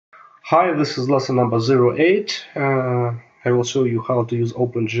Hi, this is lesson number 08. I will show you how to use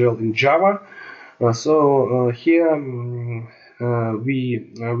OpenGL in Java. Here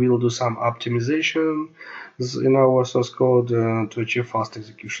we will do some optimization in our source code to achieve fast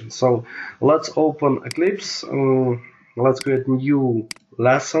execution. So let's open Eclipse. Let's create a new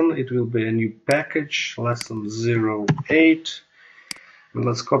lesson. It will be a new package, lesson 08. And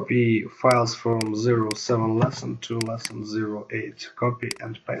let's copy files from 07 lesson to lesson 08. Copy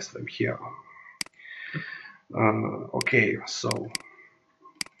and paste them here. Okay, so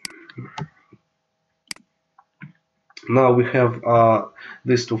now we have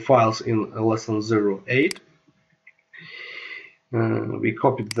these two files in lesson 08. We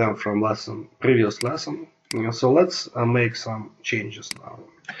copied them from previous lesson. So let's make some changes now.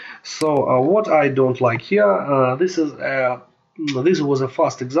 So what I don't like here, this was a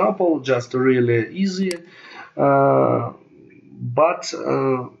fast example, just really easy, but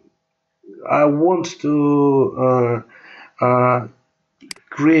I want to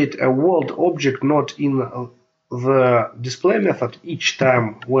create a world object not in the display method each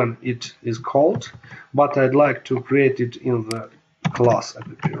time when it is called, but I'd like to create it in the class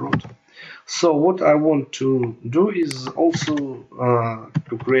app_root. So what I want to do is also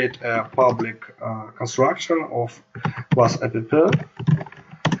to create a public constructor of class app,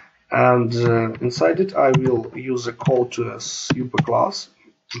 and inside it I will use a call to a superclass,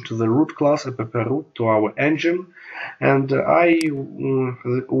 to the root class app_root, to our engine, and I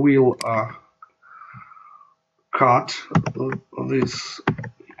will cut this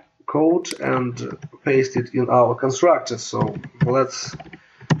code and paste it in our constructor. So let's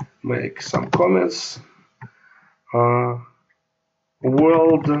make some comments.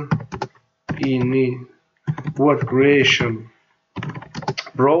 World in word creation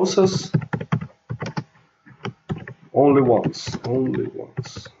process only once.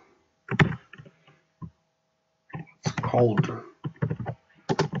 It's called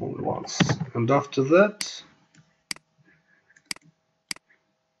only once, and after that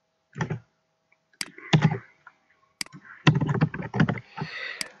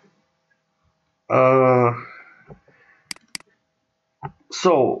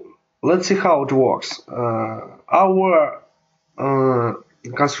so let's see how it works. Our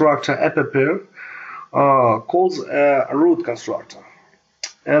constructor app calls a root constructor,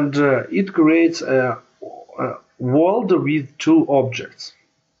 and it creates a world with two objects.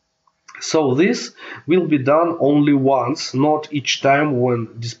 So this will be done only once, not each time when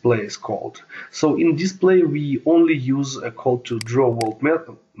display is called. So in display we only use a call to draw world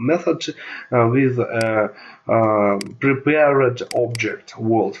method with a prepared object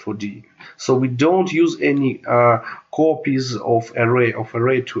world for D. So we don't use any copies of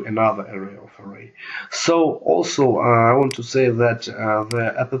array to another array of array. So also I want to say that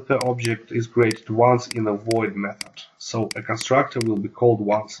the app object is created once in a void method. So a constructor will be called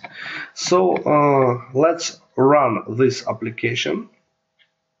once. So let's run this application.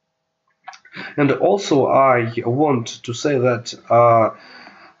 And also I want to say that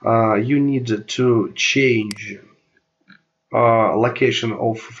you need to change location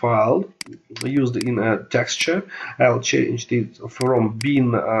of file used in a texture. I'll change it from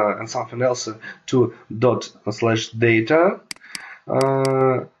bin and something else to ./data,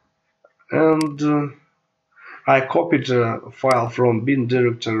 and I copied a file from bin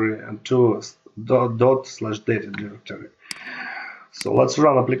directory and to ./data directory. So let's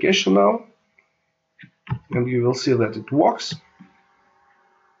run application now, and you will see that it works.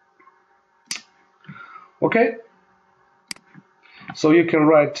 Okay. So you can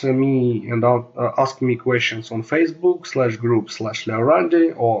write me and ask me questions on Facebook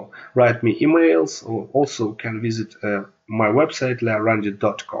 /group/Leorandi, or write me emails, or also can visit my website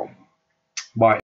leorandi.com. Bye.